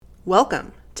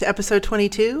Welcome to episode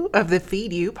 22 of the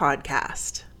Feed You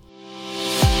podcast.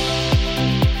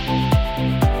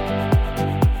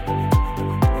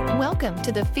 Welcome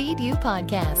to the Feed You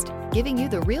podcast, giving you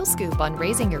the real scoop on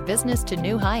raising your business to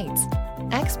new heights.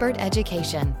 Expert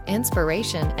education,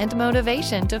 inspiration, and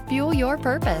motivation to fuel your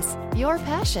purpose, your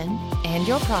passion, and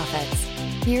your profits.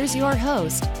 Here's your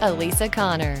host, Elisa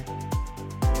Connor.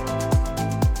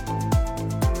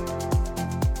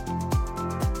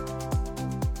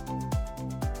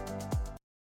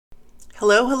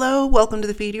 Hello. Welcome to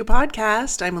the Feed You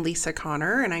podcast. I'm Elisa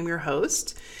Connor, and I'm your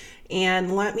host.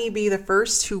 And let me be the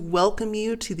first to welcome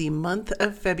you to the month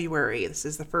of February. This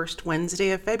is the first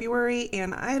Wednesday of February,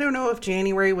 and I don't know if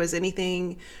January was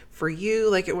anything for you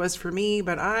like it was for me,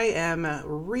 but I am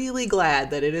really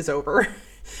glad that it is over.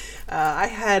 I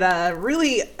had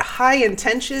really high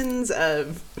intentions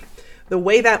of the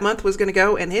way that month was going to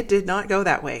go, and it did not go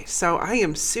that way. So I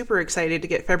am super excited to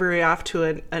get February off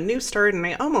to a new start, and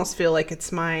I almost feel like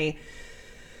it's my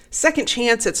second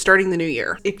chance at starting the new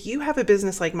year. If you have a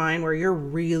business like mine where you're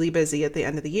really busy at the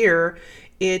end of the year,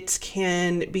 it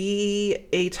can be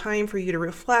a time for you to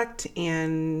reflect,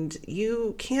 and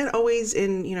you can't always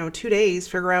in 2 days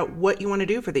figure out what you want to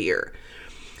do for the year.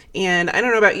 And I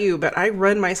don't know about you, but I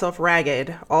run myself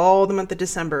ragged all the month of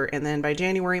December, and then by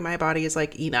January my body is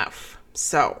like, enough.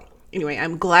 So anyway,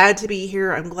 I'm glad to be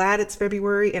here. I'm glad it's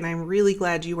February, and I'm really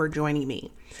glad you are joining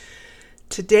me.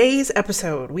 Today's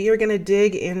episode, we are going to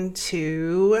dig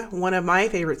into one of my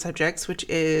favorite subjects, which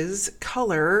is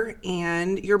color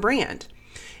and your brand,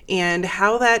 and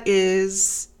how that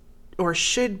is or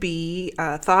should be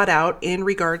thought out in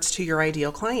regards to your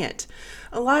ideal client.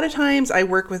 A lot of times I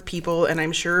work with people, and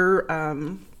I'm sure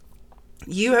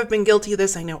you have been guilty of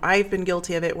this. I know I've been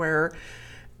guilty of it, where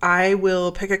I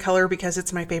will pick a color because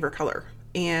it's my favorite color.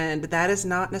 And that is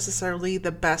not necessarily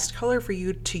the best color for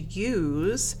you to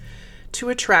use to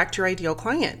attract your ideal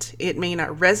client. It may not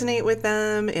resonate with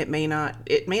them. It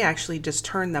may actually just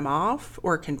turn them off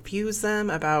or confuse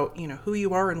them about, who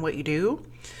you are and what you do.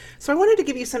 So I wanted to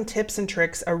give you some tips and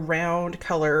tricks around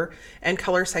color and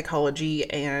color psychology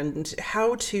and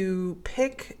how to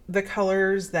pick the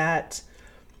colors that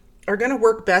are going to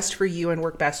work best for you and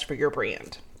work best for your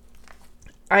brand.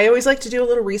 I always like to do a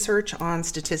little research on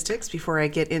statistics before I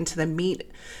get into the meat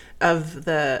of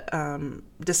the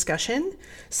discussion.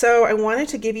 So I wanted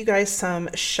to give you guys some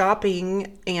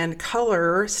shopping and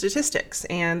color statistics.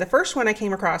 And the first one I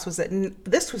came across was that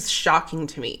this was shocking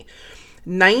to me.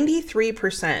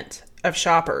 93% of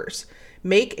shoppers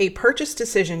make a purchase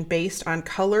decision based on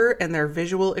color and their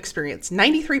visual experience.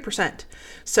 93%.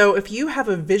 So if you have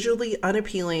a visually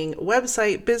unappealing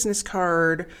website, business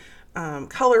card,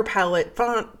 color palette,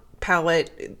 font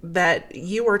palette that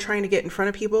you are trying to get in front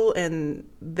of people and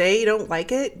they don't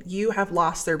like it, you have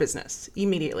lost their business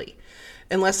immediately.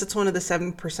 Unless it's one of the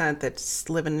 7% that's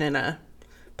living in a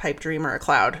pipe dream or a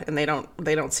cloud and they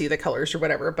don't see the colors or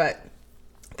whatever, but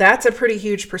that's a pretty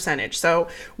huge percentage. So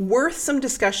worth some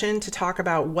discussion to talk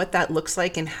about what that looks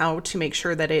like and how to make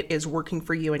sure that it is working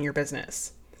for you and your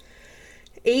business.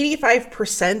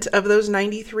 85% of those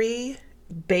 93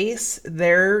 base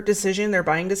their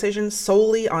buying decision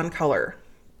solely on color.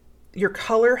 Your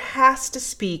color has to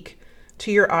speak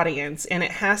to your audience, and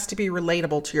it has to be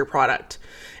relatable to your product.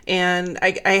 And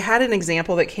I had an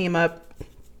example that came up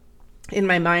in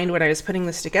my mind when I was putting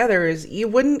this together is you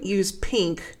wouldn't use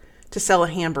pink to sell a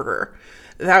hamburger.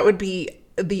 That would be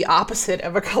the opposite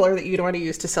of a color that you'd want to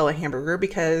use to sell a hamburger,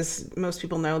 because most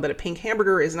people know that a pink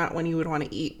hamburger is not one you would want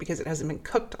to eat because it hasn't been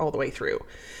cooked all the way through.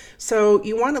 So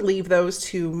you want to leave those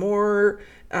two more.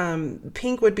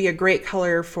 Pink would be a great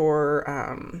color for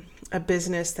a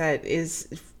business that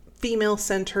is female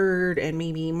centered and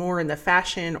maybe more in the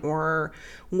fashion or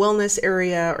wellness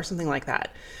area or something like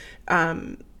that.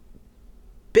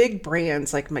 Big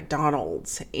brands like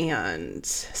McDonald's and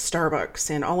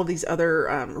Starbucks and all of these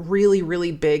other really,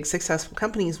 really big successful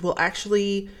companies will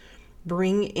actually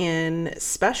bring in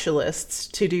specialists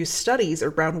to do studies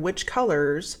around which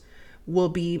colors will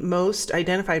be most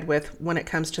identified with when it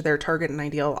comes to their target and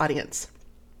ideal audience.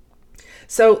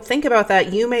 So think about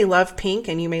that. You may love pink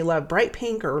and you may love bright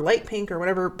pink or light pink or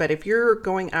whatever, but if you're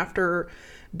going after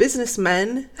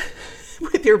businessmen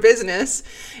with your business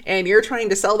and you're trying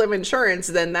to sell them insurance,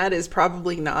 then that is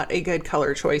probably not a good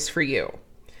color choice for you.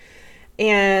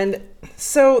 And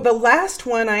so the last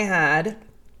one I had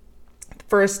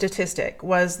for a statistic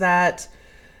was that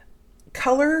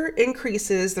color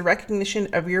increases the recognition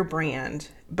of your brand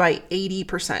by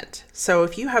 80%. So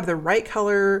if you have the right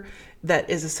color that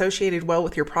is associated well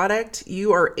with your product,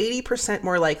 you are 80%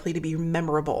 more likely to be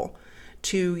memorable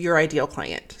to your ideal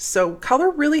client. So color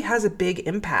really has a big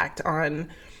impact on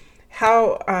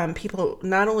how people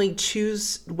not only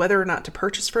choose whether or not to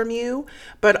purchase from you,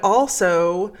 but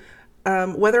also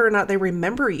whether or not they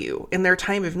remember you in their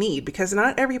time of need, because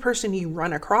not every person you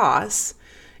run across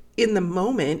in the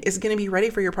moment is going to be ready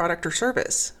for your product or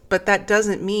service. But that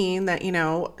doesn't mean that,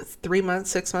 3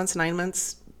 months, 6 months, 9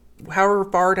 months, however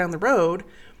far down the road,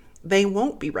 they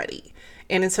won't be ready.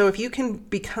 And so if you can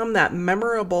become that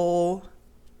memorable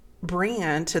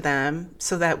brand to them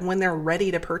so that when they're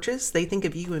ready to purchase, they think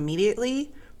of you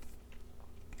immediately,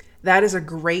 that is a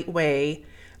great way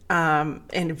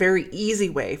and a very easy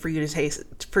way for you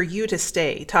to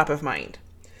stay top of mind.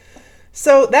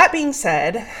 So that being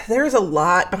said, there's a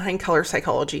lot behind color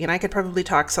psychology, and I could probably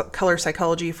talk color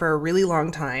psychology for a really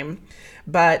long time,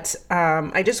 but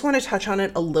I just want to touch on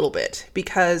it a little bit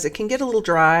because it can get a little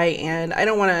dry, and I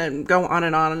don't want to go on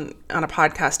and on a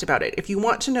podcast about it. If you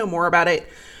want to know more about it,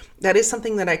 that is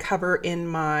something that I cover in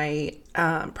my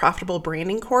profitable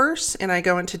branding course, and I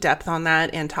go into depth on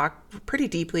that and talk pretty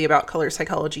deeply about color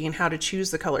psychology and how to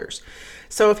choose the colors.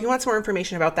 So if you want some more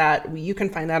information about that, you can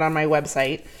find that on my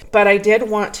website. But I did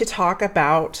want to talk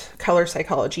about color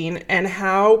psychology and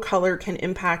how color can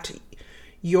impact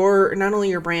not only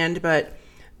your brand, but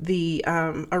the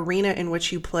arena in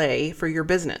which you play for your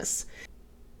business.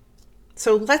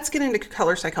 So let's get into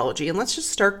color psychology, and let's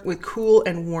just start with cool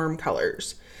and warm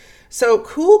colors. So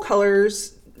cool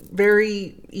colors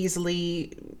very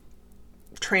easily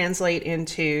translate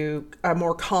into a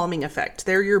more calming effect.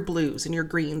 They're your blues and your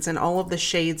greens and all of the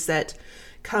shades that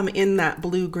come in that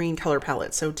blue-green color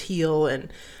palette. So teal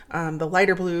and the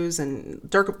lighter blues and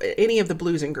dark, any of the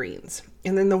blues and greens.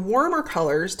 And then the warmer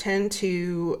colors tend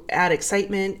to add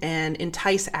excitement and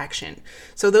entice action.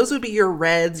 So those would be your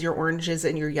reds, your oranges,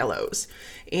 and your yellows.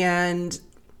 And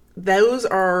those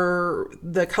are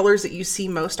the colors that you see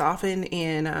most often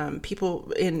in people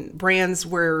in brands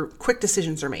where quick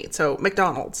decisions are made. So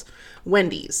McDonald's,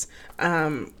 Wendy's,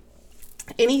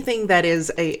 anything that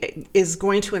is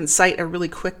going to incite a really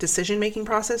quick decision-making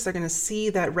process. They're going to see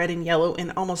that red and yellow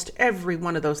in almost every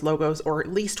one of those logos, or at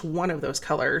least one of those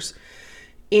colors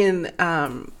in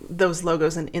those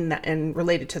logos and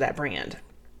related to that brand.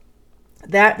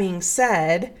 That being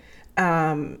said,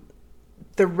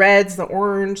 the reds, the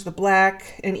orange, the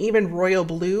black, and even royal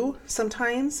blue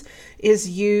sometimes is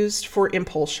used for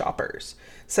impulse shoppers.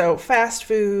 So fast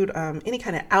food, any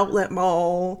kind of outlet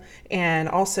mall, and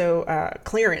also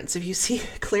clearance. If you see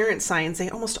clearance signs, they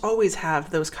almost always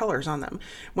have those colors on them.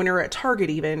 When you're at Target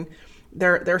even,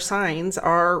 their signs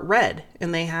are red,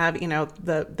 and they have,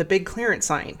 the big clearance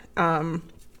sign.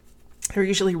 They're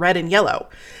usually red and yellow.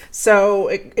 So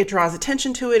it draws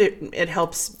attention to it. It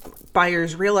helps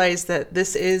buyers realize that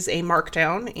this is a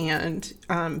markdown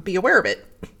and be aware of it.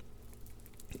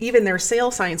 Even their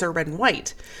sale signs are red and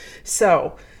white.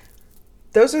 So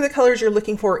those are the colors you're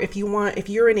looking for if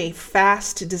you're in a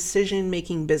fast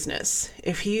decision-making business.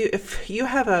 If you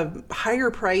have a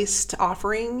higher priced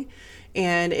offering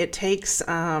and it takes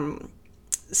some,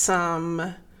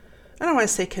 I don't want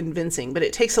to say convincing, but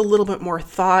it takes a little bit more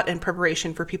thought and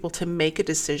preparation for people to make a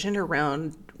decision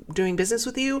around doing business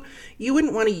with you, you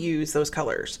wouldn't want to use those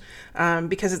colors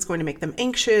because it's going to make them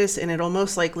anxious, and it'll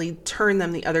most likely turn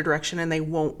them the other direction, and they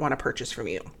won't want to purchase from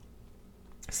you.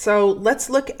 So let's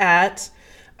look at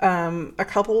a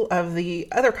couple of the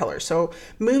other colors. So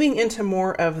moving into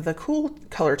more of the cool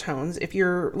color tones, if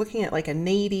you're looking at like a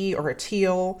navy or a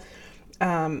teal,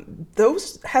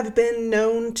 those have been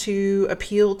known to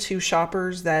appeal to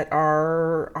shoppers that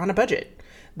are on a budget,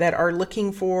 that are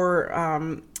looking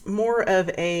for more of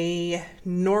a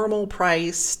normal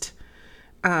priced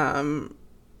product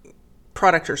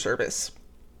or service.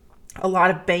 A lot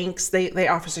of banks, they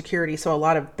offer security. So a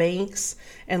lot of banks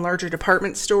and larger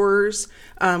department stores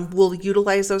will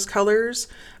utilize those colors.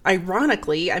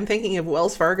 Ironically, I'm thinking of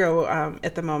Wells Fargo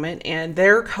at the moment, and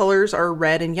their colors are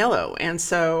red and yellow. And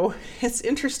so it's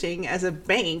interesting as a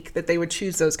bank that they would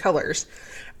choose those colors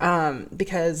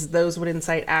because those would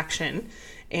incite action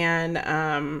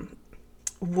and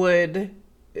would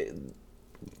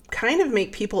kind of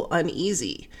make people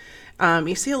uneasy.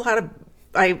 You see a lot of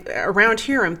around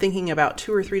here, I'm thinking about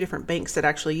 2 or 3 different banks that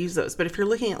actually use those. But if you're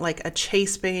looking at like a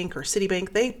Chase Bank or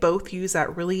Citibank, they both use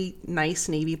that really nice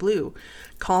navy blue.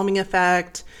 Calming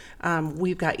effect.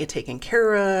 We've got you taken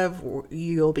care of.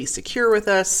 You'll be secure with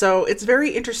us. So it's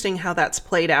very interesting how that's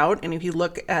played out. And if you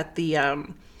look at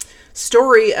the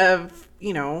story of,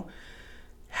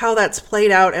 how that's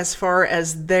played out as far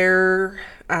as their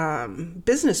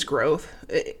business growth,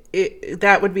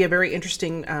 that would be a very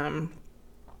interesting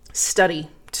study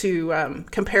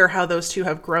compare how those two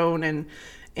have grown and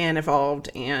evolved,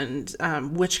 and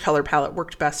which color palette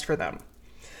worked best for them.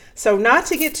 So not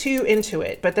to get too into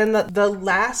it, but then the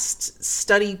last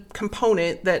study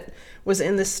component that was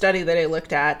in this study that I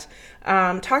looked at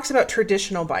talks about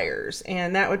traditional buyers.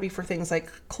 And that would be for things like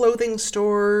clothing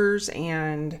stores.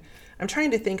 And I'm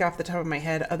trying to think off the top of my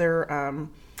head, other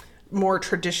more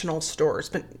traditional stores.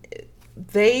 But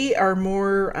they are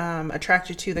more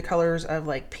attracted to the colors of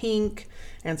like pink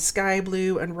and sky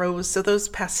blue and rose. So those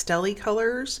pastel-y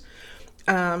colors.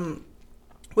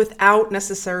 Without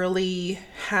necessarily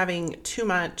having too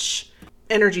much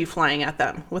energy flying at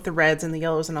them with the reds and the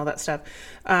yellows and all that stuff.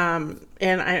 And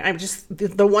I'm just,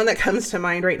 the one that comes to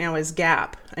mind right now is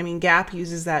Gap. I mean, Gap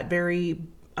uses that very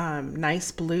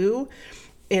nice blue.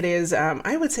 It is,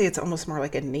 I would say it's almost more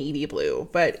like a navy blue.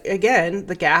 But again,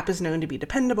 the Gap is known to be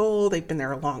dependable. They've been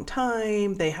there a long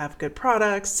time. They have good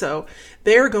products. So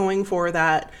they're going for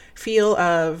that feel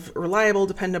of reliable,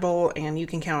 dependable, and you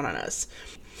can count on us.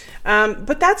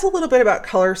 But that's a little bit about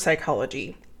color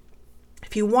psychology.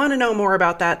 If you want to know more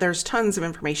about that, there's tons of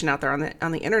information out there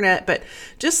on the internet, but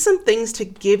just some things to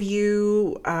give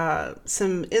you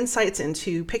some insights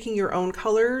into picking your own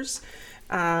colors.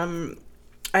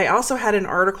 I also had an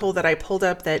article that I pulled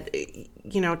up that,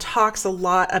 talks a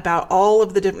lot about all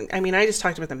of the different, I just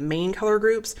talked about the main color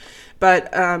groups,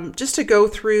 but just to go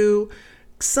through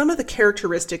some of the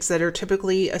characteristics that are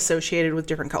typically associated with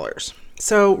different colors.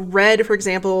 So red, for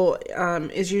example,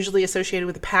 is usually associated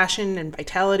with passion and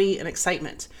vitality and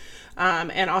excitement.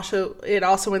 And also, it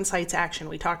also incites action.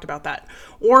 We talked about that.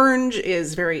 Orange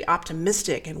is very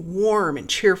optimistic and warm and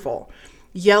cheerful.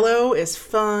 Yellow is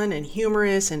fun and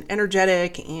humorous and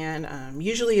energetic, and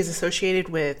usually is associated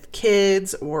with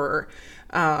kids or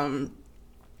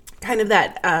kind of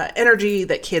that energy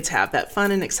that kids have, that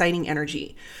fun and exciting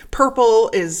energy. Purple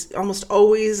is almost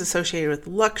always associated with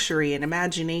luxury and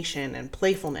imagination and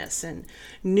playfulness and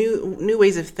new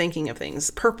ways of thinking of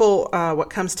things. Purple, what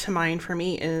comes to mind for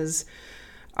me is,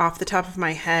 off the top of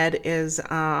my head, is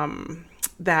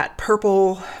that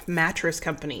Purple mattress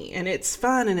company. And it's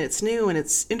fun and it's new and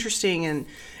it's interesting and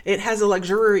it has a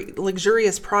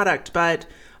luxurious product, but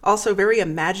also very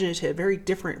imaginative, very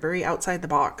different, very outside the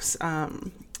box.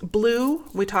 Blue,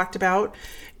 we talked about,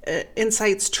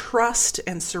 incites trust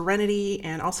and serenity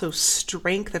and also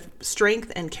strength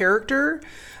and character.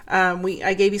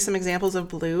 I gave you some examples of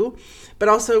blue, but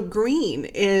also green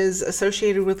is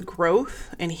associated with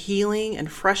growth and healing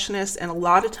and freshness, and a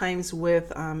lot of times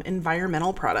with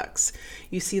environmental products.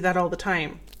 You see that all the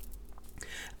time.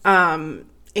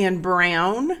 And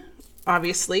brown,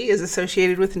 obviously, is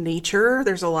associated with nature.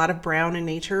 There's a lot of brown in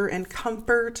nature, and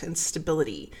comfort and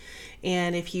stability.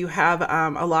 And if you have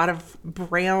a lot of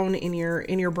brown in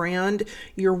your brand,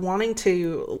 you're wanting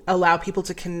to allow people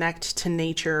to connect to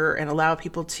nature and allow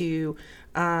people to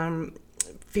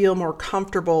feel more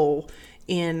comfortable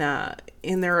in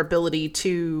their ability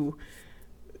to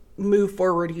move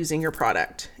forward using your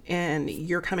product. And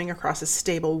you're coming across as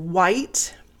stable.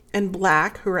 White and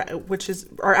black, which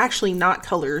are actually not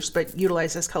colors, but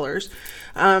utilized as colors.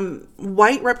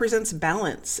 White represents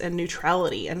balance and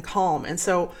neutrality and calm. And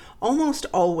so almost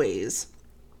always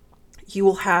you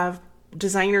will have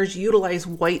designers utilize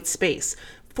white space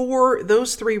for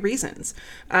those three reasons.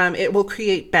 It will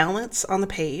create balance on the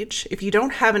page. If you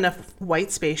don't have enough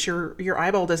white space, your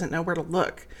eyeball doesn't know where to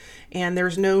look, and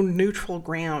there's no neutral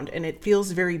ground, and it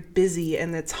feels very busy,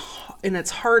 and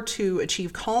it's hard to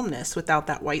achieve calmness without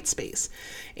that white space.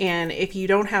 And if you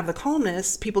don't have the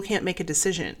calmness, people can't make a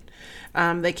decision.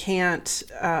 They can't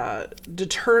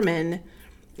determine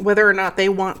whether or not they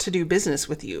want to do business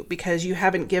with you because you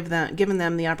haven't given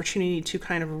them the opportunity to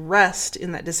kind of rest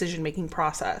in that decision-making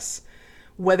process,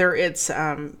 whether it's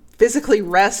physically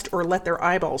rest or let their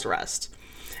eyeballs rest.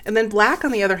 And then black,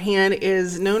 on the other hand,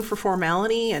 is known for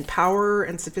formality and power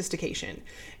and sophistication.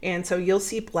 And so you'll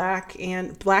see black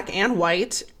and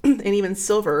white and even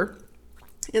silver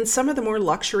in some of the more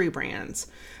luxury brands,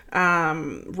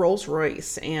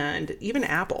 Rolls-Royce and even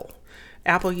Apple.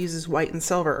 Apple uses white and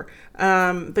silver.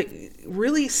 But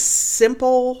really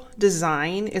simple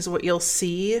design is what you'll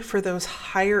see for those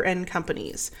higher end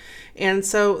companies. And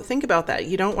so think about that.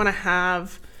 You don't want to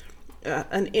have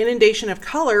an inundation of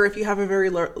color if you have a very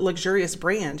luxurious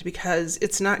brand, because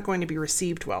it's not going to be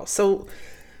received well. So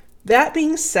that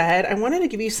being said, I wanted to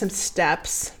give you some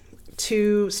steps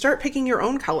to start picking your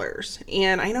own colors.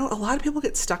 And I know a lot of people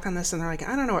get stuck on this and they're like,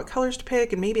 I don't know what colors to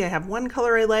pick. And maybe I have one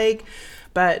color I like,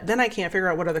 but then I can't figure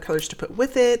out what other colors to put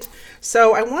with it.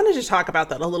 So I wanted to talk about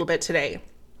that a little bit today.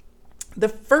 The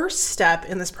first step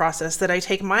in this process that I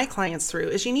take my clients through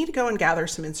is you need to go and gather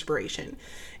some inspiration.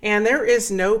 And there is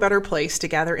no better place to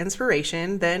gather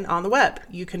inspiration than on the web.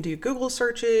 You can do Google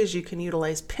searches, you can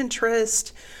utilize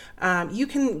Pinterest, you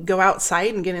can go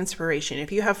outside and get inspiration.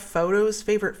 If you have photos,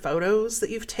 favorite photos that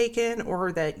you've taken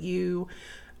or that you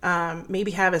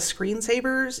maybe have as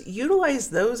screensavers,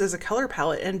 utilize those as a color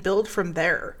palette and build from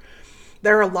there.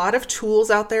 There are a lot of tools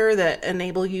out there that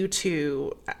enable you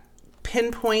to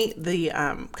pinpoint the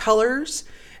colors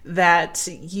that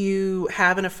you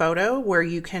have in a photo, where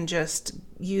you can just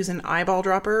use an eyeball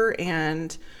dropper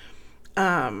and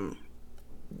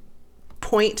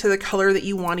point to the color that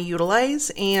you want to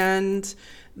utilize, and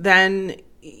then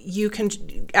you can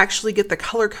actually get the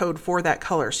color code for that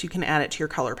color so you can add it to your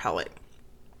color palette.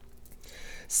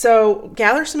 So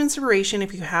gather some inspiration.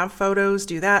 If you have photos,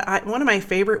 do that. One of my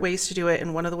favorite ways to do it,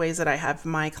 and one of the ways that I have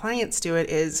my clients do it,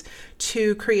 is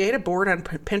to create a board on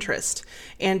Pinterest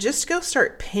and just go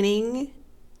start pinning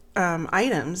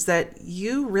items that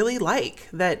you really like,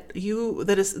 that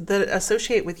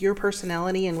associate with your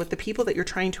personality and with the people that you're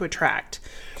trying to attract.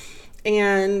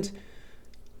 And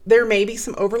there may be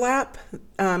some overlap.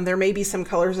 There may be some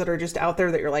colors that are just out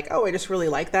there that you're like, oh, I just really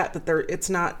like that, but it's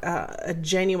not a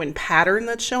genuine pattern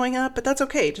that's showing up, but that's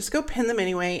okay. Just go pin them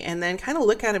anyway, and then kind of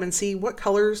look at them and see what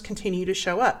colors continue to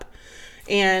show up.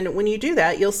 And when you do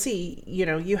that, you'll see,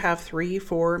 you have 3,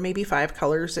 4, maybe 5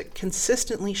 colors that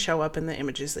consistently show up in the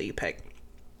images that you pick.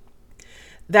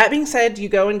 That being said, you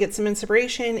go and get some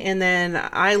inspiration, and then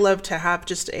I love to have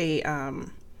just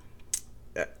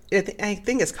I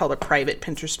think it's called a private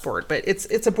Pinterest board, but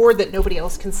it's a board that nobody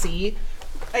else can see.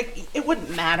 It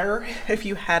wouldn't matter if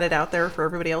you had it out there for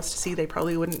everybody else to see. They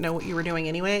probably wouldn't know what you were doing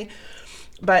anyway.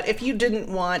 But if you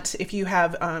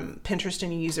have Pinterest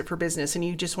and you use it for business and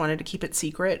you just wanted to keep it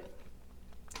secret,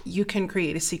 you can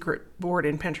create a secret board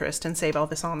in Pinterest and save all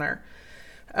this on there.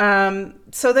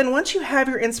 So then once you have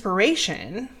your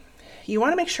inspiration, you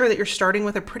want to make sure that you're starting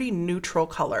with a pretty neutral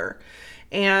color.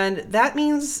 And that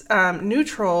means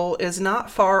neutral is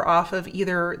not far off of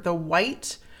either the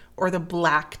white or the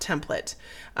black template.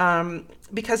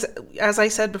 Because as I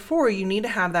said before, you need to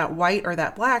have that white or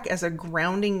that black as a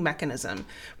grounding mechanism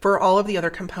for all of the other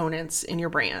components in your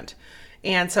brand.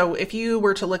 And so if you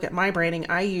were to look at my branding,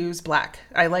 I use black.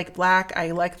 I like black.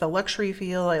 I like the luxury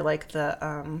feel. I like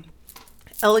the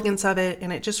elegance of it.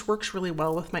 And it just works really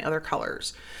well with my other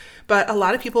colors. But a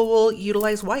lot of people will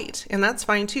utilize white, and that's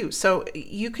fine too. So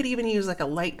you could even use like a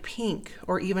light pink,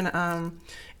 or even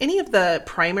any of the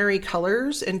primary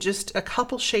colors, and just a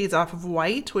couple shades off of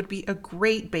white would be a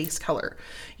great base color.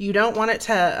 You don't want it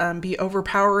to be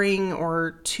overpowering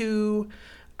or too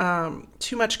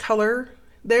much color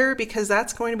there, because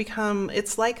that's going to become,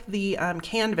 it's like the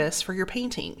canvas for your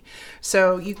painting.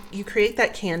 So you create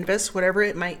that canvas, whatever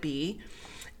it might be.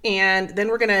 And then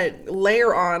we're going to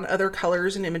layer on other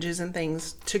colors and images and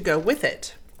things to go with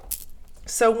it.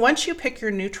 So once you pick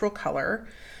your neutral color,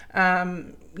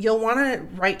 you'll want to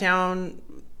write down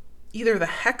either the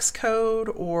hex code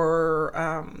or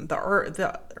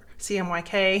the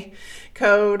CMYK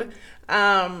code.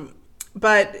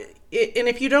 But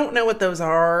if you don't know what those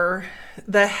are,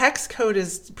 the hex code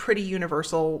is pretty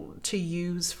universal to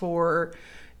use for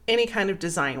any kind of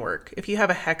design work. If you have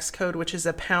a hex code, which is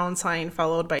a #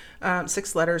 followed by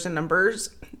 6 letters and numbers,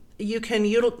 you can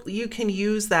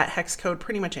use that hex code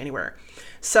pretty much anywhere.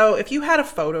 So if you had a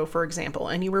photo, for example,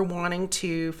 and you were wanting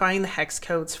to find the hex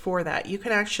codes for that, you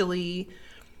can actually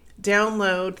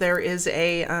download. There is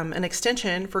an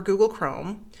extension for Google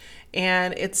Chrome,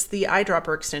 and it's the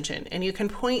eyedropper extension, and you can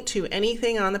point to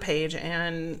anything on the page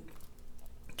and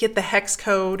get the hex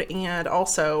code, and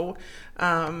also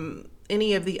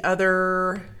any of the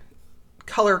other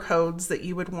color codes that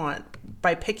you would want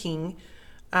by picking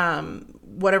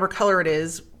whatever color it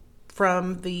is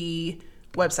from the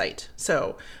website.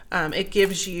 So it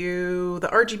gives you the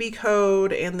RGB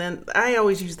code, and then I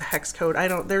always use the hex code.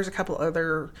 There's a couple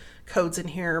other codes in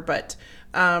here, but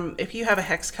if you have a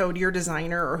hex code, your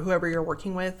designer or whoever you're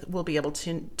working with will be able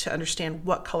to understand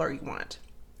what color you want.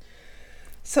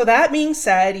 So that being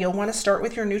said, you'll want to start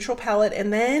with your neutral palette,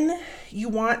 and then you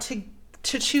want to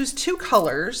choose 2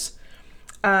 colors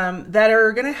that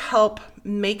are going to help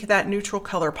make that neutral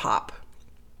color pop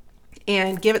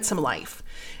and give it some life.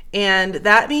 And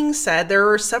that being said, there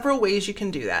are several ways you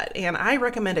can do that. And I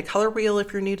recommend a color wheel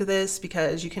if you're new to this,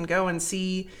 because you can go and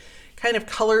see kind of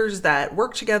colors that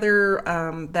work together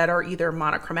that are either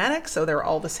monochromatic, so they're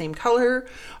all the same color,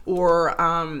 or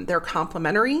they're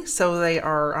complementary, so they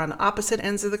are on opposite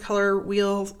ends of the color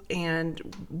wheel and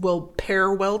will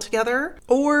pair well together.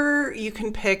 Or you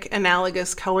can pick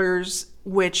analogous colors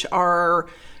which are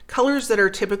colors that are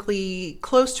typically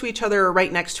close to each other or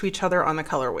right next to each other on the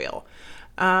color wheel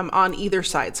on either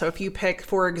side. So if you pick,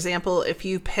 for example, if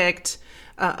you picked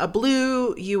a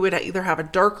blue, you would either have a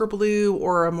darker blue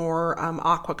or a more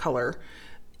aqua color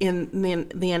in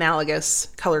the analogous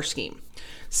color scheme.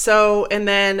 So, and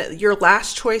then your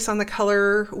last choice on the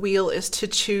color wheel is to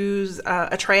choose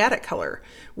a triadic color,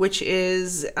 which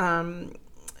is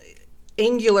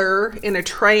angular in a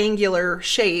triangular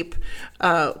shape,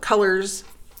 colors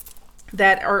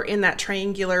that are in that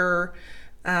triangular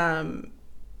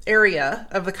area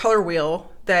of the color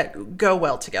wheel that go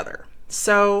well together.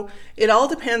 So it all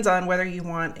depends on whether you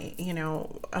want,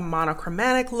 a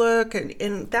monochromatic look,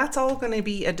 and that's all going to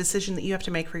be a decision that you have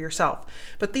to make for yourself.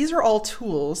 But these are all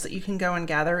tools that you can go and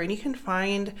gather, and you can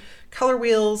find color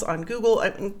wheels on Google.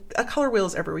 I mean, a color wheel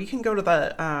is everywhere. You can go to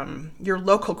the your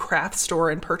local craft store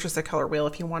and purchase a color wheel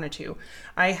if you wanted to.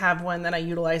 I have one that I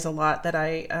utilize a lot that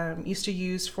I used to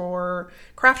use for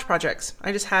craft projects.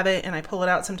 I just have it and I pull it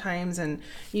out sometimes, and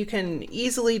you can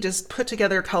easily just put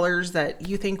together colors that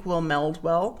you think will meld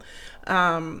well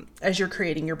as you're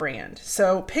creating your brand.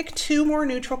 So pick two more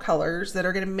neutral colors that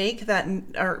are going to make that,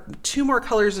 or two more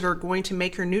colors that are going to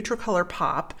make your neutral color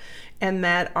pop and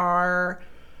that are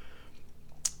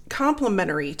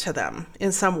complementary to them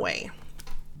in some way.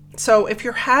 So if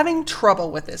you're having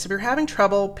trouble with this, if you're having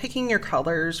trouble picking your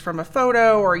colors from a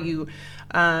photo, or you're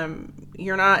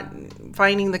not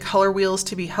finding the color wheels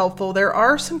to be helpful, there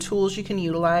are some tools you can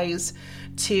utilize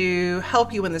to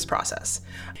help you in this process.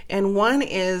 And one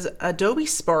is Adobe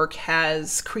Spark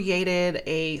has created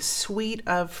a suite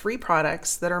of free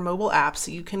products that are mobile apps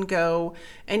that you can go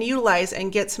and utilize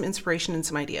and get some inspiration and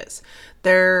some ideas.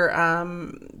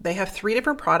 They have 3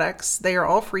 different products. They are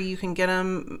all free. You can get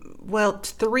them,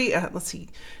 three of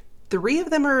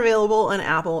them are available on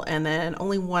Apple, and then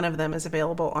only one of them is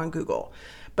available on Google.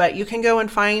 But you can go and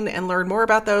find and learn more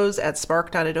about those at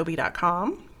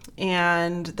spark.adobe.com.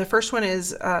 And the first one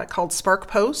is called Spark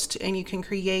Post, and you can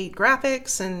create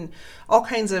graphics and all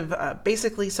kinds of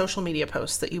basically social media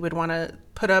posts that you would want to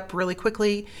put up really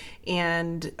quickly,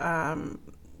 and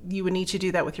you would need to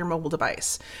do that with your mobile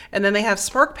device. And then they have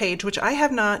Spark Page, which I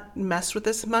have not messed with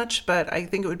this much, but I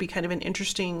think it would be kind of an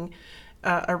interesting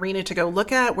arena to go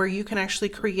look at, where you can actually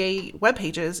create web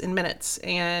pages in minutes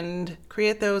and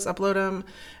create those, upload them,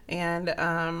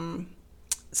 and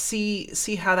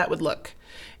see how that would look.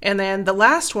 And then the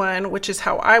last one, which is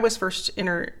how I was first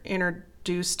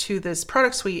introduced to this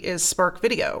product suite, is Spark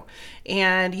Video.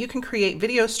 And you can create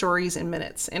video stories in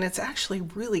minutes, and it's actually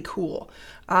really cool.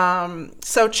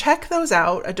 So check those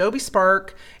out, Adobe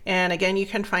Spark. And again, you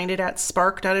can find it at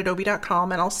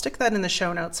spark.adobe.com, and I'll stick that in the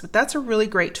show notes, but that's a really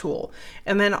great tool.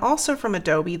 And then also from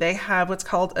Adobe, they have what's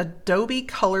called Adobe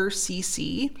Color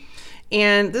CC.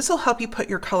 And this will help you put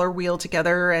your color wheel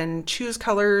together and choose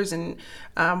colors and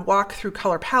walk through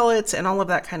color palettes and all of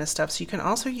that kind of stuff. So you can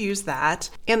also use that.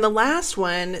 And the last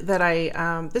one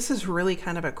that this is really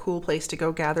kind of a cool place to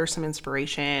go gather some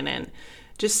inspiration and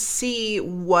just see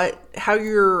how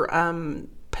your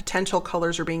potential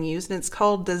colors are being used. And it's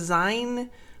called Design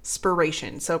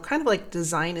Inspiration. So kind of like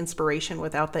design inspiration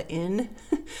without the in.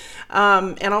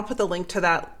 And I'll put the link to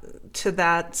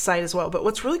that site as well. But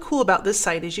what's really cool about this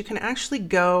site is you can actually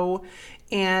go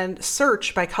and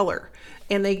search by color,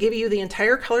 and they give you the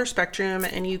entire color spectrum,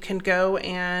 and you can go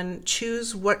and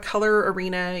choose what color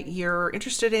arena you're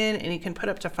interested in, and you can put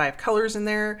up to 5 colors in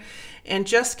there and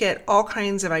just get all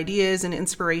kinds of ideas and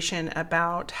inspiration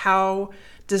about how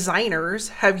designers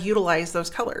have utilized those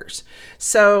colors.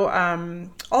 So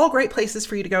all great places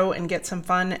for you to go and get some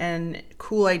fun and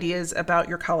cool ideas about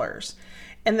your colors.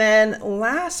 And then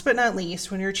last but not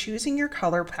least, when you're choosing your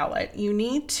color palette, you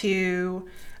need to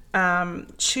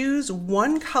choose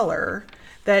one color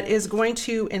that is going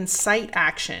to incite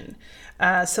action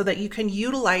so that you can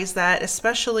utilize that,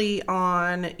 especially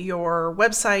on your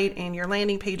website and your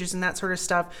landing pages and that sort of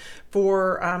stuff,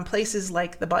 for places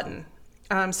like the button.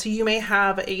 So you may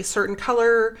have a certain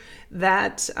color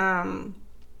that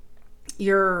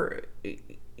you're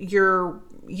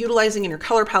utilizing in your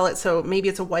color palette. So maybe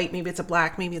it's a white, maybe it's a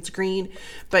black, maybe it's green,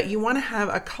 but you want to have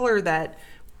a color that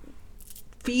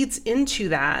feeds into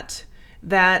that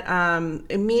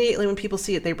immediately when people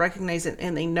see it, they recognize it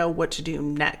and they know what to do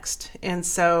next. And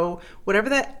so whatever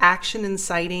that action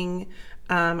inciting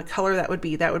color that would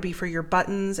be. That would be for your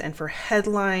buttons and for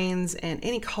headlines and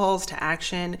any calls to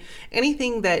action,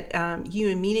 anything that you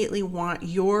immediately want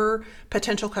your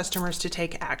potential customers to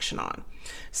take action on.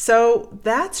 So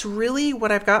that's really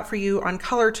what I've got for you on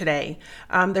color today.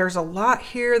 There's a lot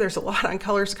here. There's a lot on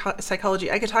color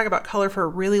psychology. I could talk about color for a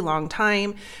really long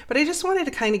time, but I just wanted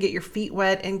to kind of get your feet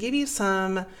wet and give you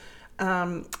some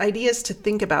ideas to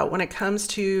think about when it comes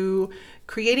to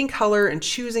creating color and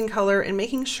choosing color and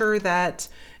making sure that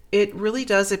it really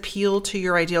does appeal to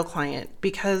your ideal client.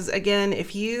 Because again,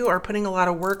 if you are putting a lot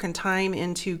of work and time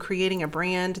into creating a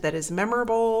brand that is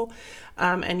memorable,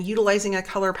 and utilizing a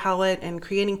color palette and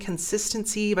creating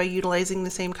consistency by utilizing the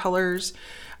same colors,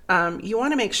 you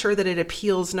want to make sure that it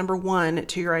appeals, number one,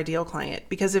 to your ideal client,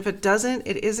 because if it doesn't,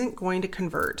 it isn't going to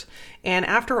convert. And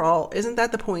after all, isn't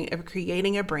that the point of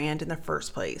creating a brand in the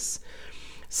first place?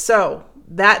 So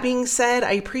that being said,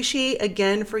 I appreciate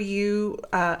again for you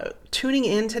tuning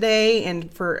in today and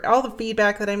for all the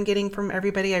feedback that I'm getting from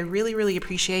everybody. I really, really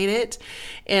appreciate it.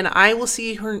 And I will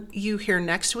see you here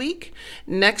next week.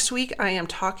 Next week, I am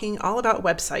talking all about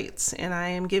websites, and I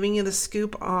am giving you the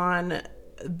scoop on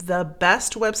the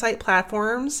best website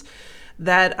platforms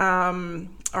that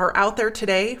are out there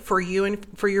today for you and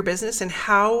for your business, and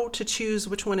how to choose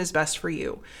which one is best for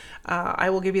you. I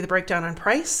will give you the breakdown on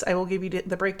price. I will give you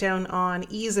the breakdown on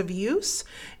ease of use,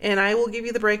 and I will give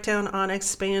you the breakdown on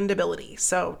expandability.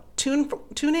 So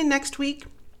tune in next week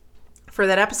for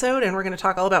that episode, and we're going to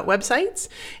talk all about websites.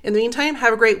 In the meantime,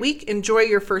 have a great week. Enjoy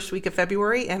your first week of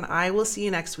February, and I will see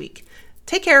you next week.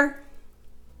 Take care.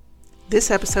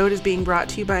 This episode is being brought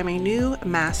to you by my new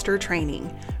master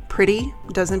training, Pretty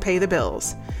Doesn't Pay the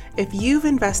Bills. If you've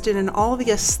invested in all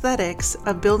the aesthetics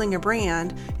of building a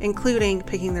brand, including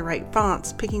picking the right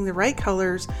fonts, picking the right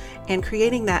colors, and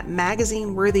creating that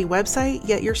magazine-worthy website,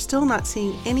 yet you're still not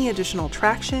seeing any additional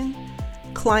traction,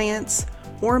 clients,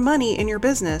 or money in your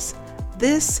business,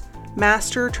 this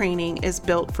master training is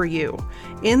built for you.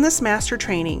 In this master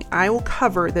training, I will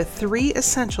cover the 3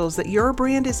 essentials that your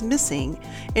brand is missing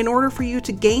in order for you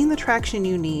to gain the traction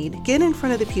you need, get in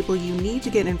front of the people you need to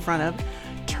get in front of,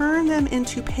 turn them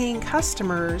into paying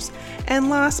customers, and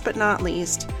last but not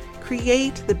least,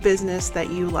 create the business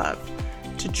that you love.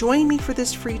 To join me for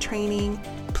this free training,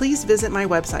 please visit my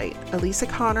website,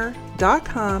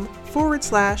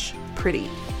 elisaconner.com/pretty.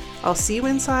 I'll see you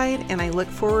inside, and I look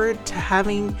forward to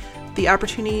having the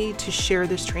opportunity to share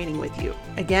this training with you.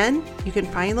 Again, you can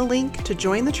find the link to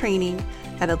join the training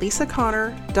at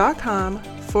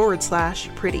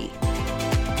elisaconner.com/pretty.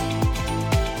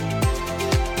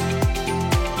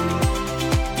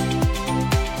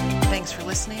 Thanks for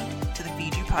listening to the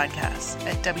Feed You Podcast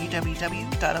at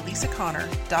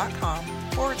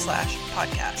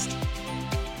www.elisaconner.com/podcast.